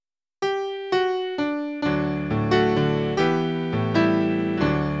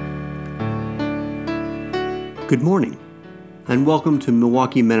Good morning, and welcome to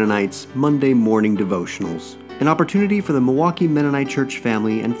Milwaukee Mennonites Monday Morning Devotionals, an opportunity for the Milwaukee Mennonite Church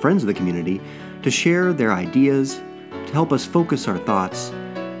family and friends of the community to share their ideas, to help us focus our thoughts,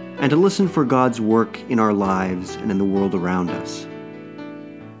 and to listen for God's work in our lives and in the world around us.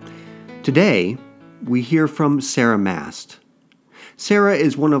 Today, we hear from Sarah Mast. Sarah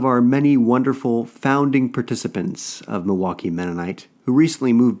is one of our many wonderful founding participants of Milwaukee Mennonite who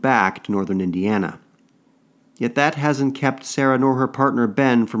recently moved back to northern Indiana. Yet that hasn't kept Sarah nor her partner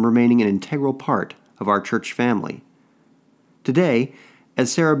Ben from remaining an integral part of our church family. Today,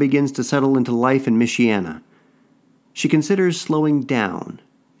 as Sarah begins to settle into life in Michiana, she considers slowing down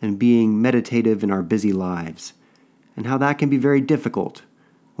and being meditative in our busy lives, and how that can be very difficult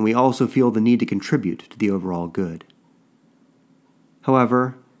when we also feel the need to contribute to the overall good.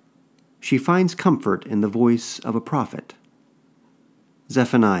 However, she finds comfort in the voice of a prophet.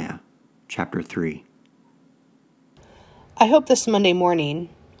 Zephaniah, chapter 3. I hope this Monday morning,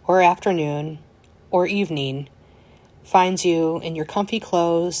 or afternoon, or evening finds you in your comfy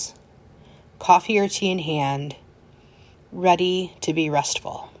clothes, coffee or tea in hand, ready to be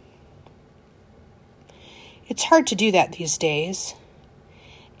restful. It's hard to do that these days,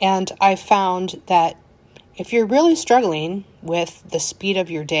 and I've found that if you're really struggling with the speed of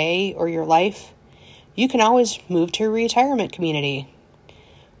your day or your life, you can always move to a retirement community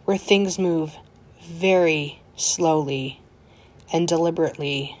where things move very slowly and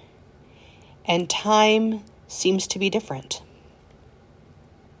deliberately, and time seems to be different.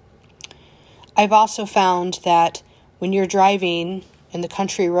 I've also found that when you're driving in the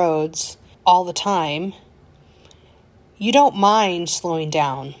country roads all the time, you don't mind slowing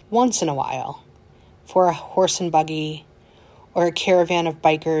down once in a while for a horse and buggy, or a caravan of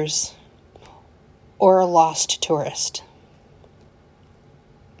bikers, or a lost tourist.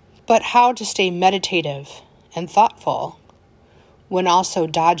 But how to stay meditative and thoughtful when also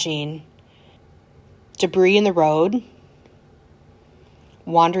dodging debris in the road,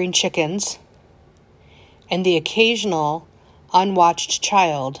 wandering chickens, and the occasional unwatched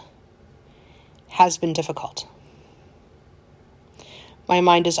child has been difficult. My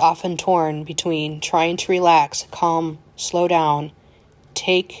mind is often torn between trying to relax, calm, slow down,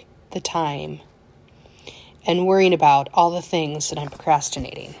 take the time, and worrying about all the things that I'm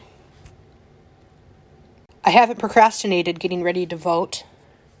procrastinating. I haven't procrastinated getting ready to vote.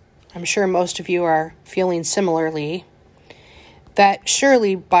 I'm sure most of you are feeling similarly. That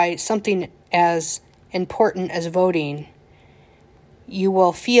surely by something as important as voting, you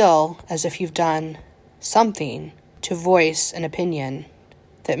will feel as if you've done something to voice an opinion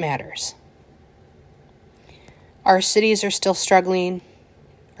that matters. Our cities are still struggling.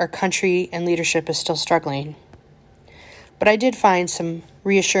 Our country and leadership is still struggling. But I did find some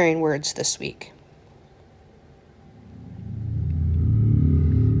reassuring words this week.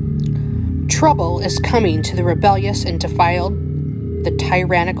 Trouble is coming to the rebellious and defiled, the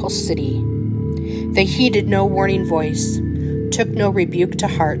tyrannical city. They heeded no warning voice, took no rebuke to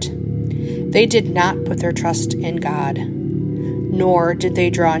heart. They did not put their trust in God, nor did they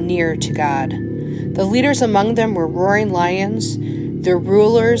draw near to God. The leaders among them were roaring lions, their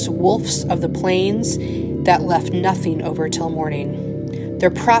rulers wolves of the plains that left nothing over till morning. Their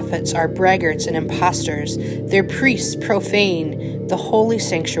prophets are braggarts and impostors. Their priests profane the holy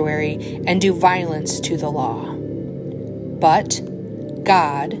sanctuary and do violence to the law. But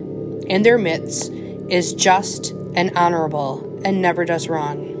God, in their midst, is just and honorable and never does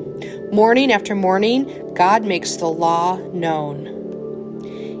wrong. Morning after morning, God makes the law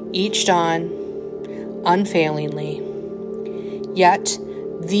known. Each dawn, unfailingly. Yet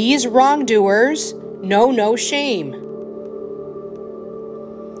these wrongdoers know no shame.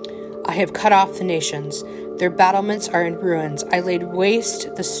 I have cut off the nations. Their battlements are in ruins. I laid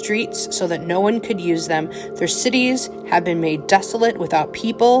waste the streets so that no one could use them. Their cities have been made desolate, without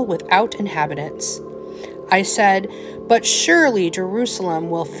people, without inhabitants. I said, but surely Jerusalem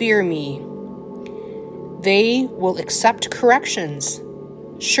will fear me. They will accept corrections.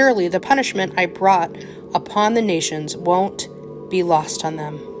 Surely the punishment I brought upon the nations won't be lost on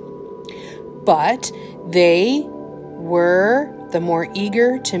them. But they were the more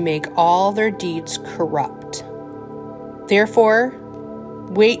eager to make all their deeds corrupt. Therefore,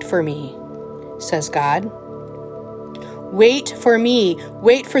 wait for me, says God. Wait for me.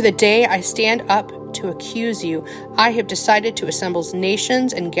 Wait for the day I stand up to accuse you. I have decided to assemble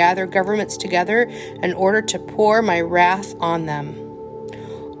nations and gather governments together in order to pour my wrath on them.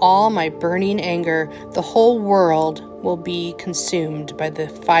 All my burning anger, the whole world will be consumed by the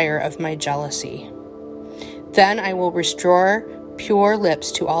fire of my jealousy. Then I will restore pure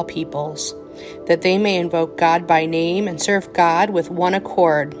lips to all peoples, that they may invoke God by name and serve God with one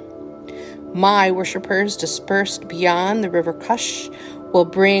accord. My worshippers dispersed beyond the river Cush will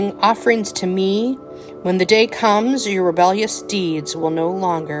bring offerings to me. When the day comes, your rebellious deeds will no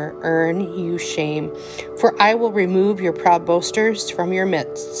longer earn you shame. For I will remove your proud boasters from your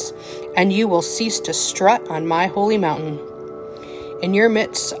midst, and you will cease to strut on my holy mountain. In your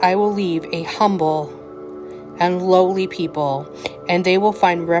midst I will leave a humble and lowly people, and they will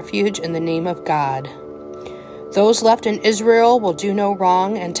find refuge in the name of God. Those left in Israel will do no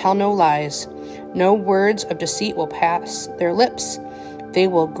wrong and tell no lies. No words of deceit will pass their lips. They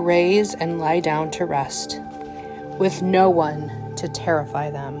will graze and lie down to rest, with no one to terrify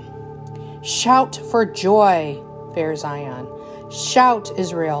them. Shout for joy, fair Zion. Shout,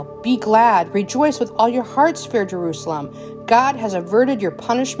 Israel. Be glad. Rejoice with all your hearts, fair Jerusalem. God has averted your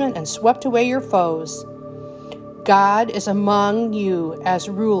punishment and swept away your foes. God is among you as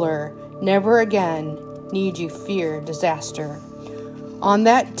ruler. Never again need you fear disaster. On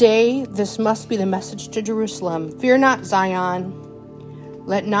that day, this must be the message to Jerusalem. Fear not, Zion.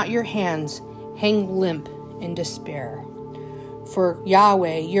 Let not your hands hang limp in despair. For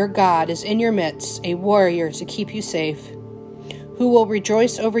Yahweh, your God, is in your midst, a warrior to keep you safe, who will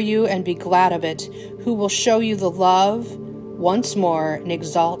rejoice over you and be glad of it, who will show you the love once more and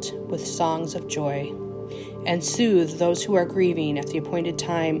exalt with songs of joy, and soothe those who are grieving at the appointed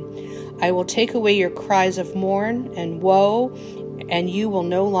time. I will take away your cries of mourn and woe, and you will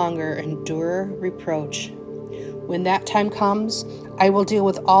no longer endure reproach. When that time comes, I will deal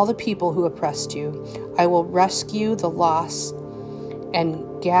with all the people who oppressed you. I will rescue the lost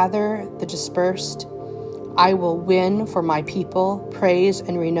and gather the dispersed. I will win for my people praise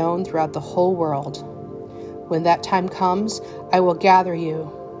and renown throughout the whole world. When that time comes, I will gather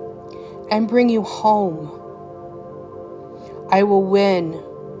you and bring you home. I will win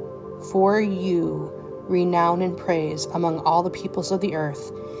for you renown and praise among all the peoples of the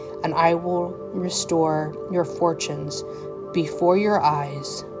earth, and I will restore your fortunes before your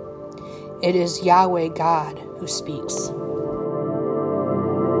eyes. It is Yahweh God who speaks.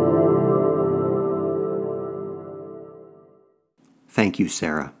 Thank you,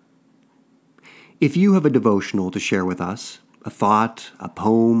 Sarah. If you have a devotional to share with us, a thought, a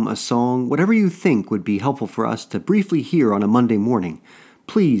poem, a song, whatever you think would be helpful for us to briefly hear on a Monday morning,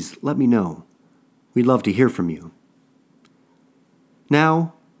 please let me know. We'd love to hear from you.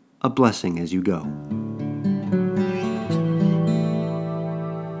 Now, a blessing as you go.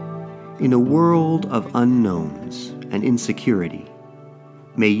 In a world of unknowns and insecurity,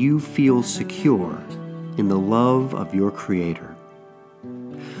 may you feel secure in the love of your Creator.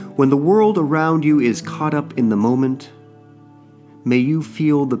 When the world around you is caught up in the moment, may you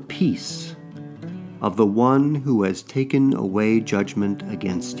feel the peace of the one who has taken away judgment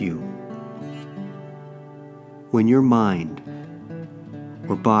against you. When your mind,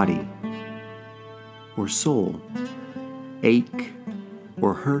 or body, or soul ache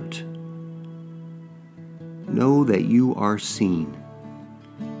or hurt, know that you are seen,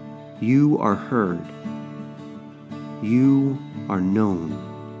 you are heard, you are known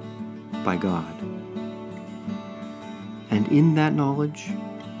by God. And in that knowledge,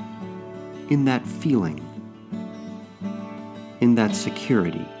 in that feeling, in that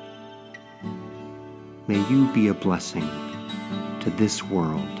security, may you be a blessing to this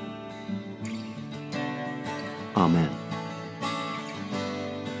world. Amen.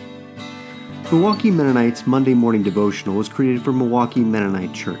 Milwaukee Mennonite's Monday Morning Devotional was created for Milwaukee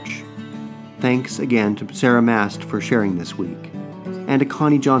Mennonite Church. Thanks again to Sarah Mast for sharing this week, and to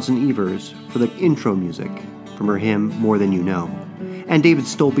Connie Johnson-Evers for the intro music from her hymn, More Than You Know, and David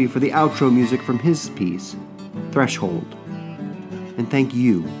Stolpe for the outro music from his piece, Threshold. And thank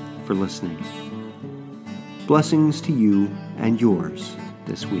you for listening. Blessings to you and yours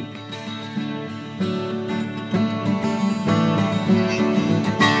this week.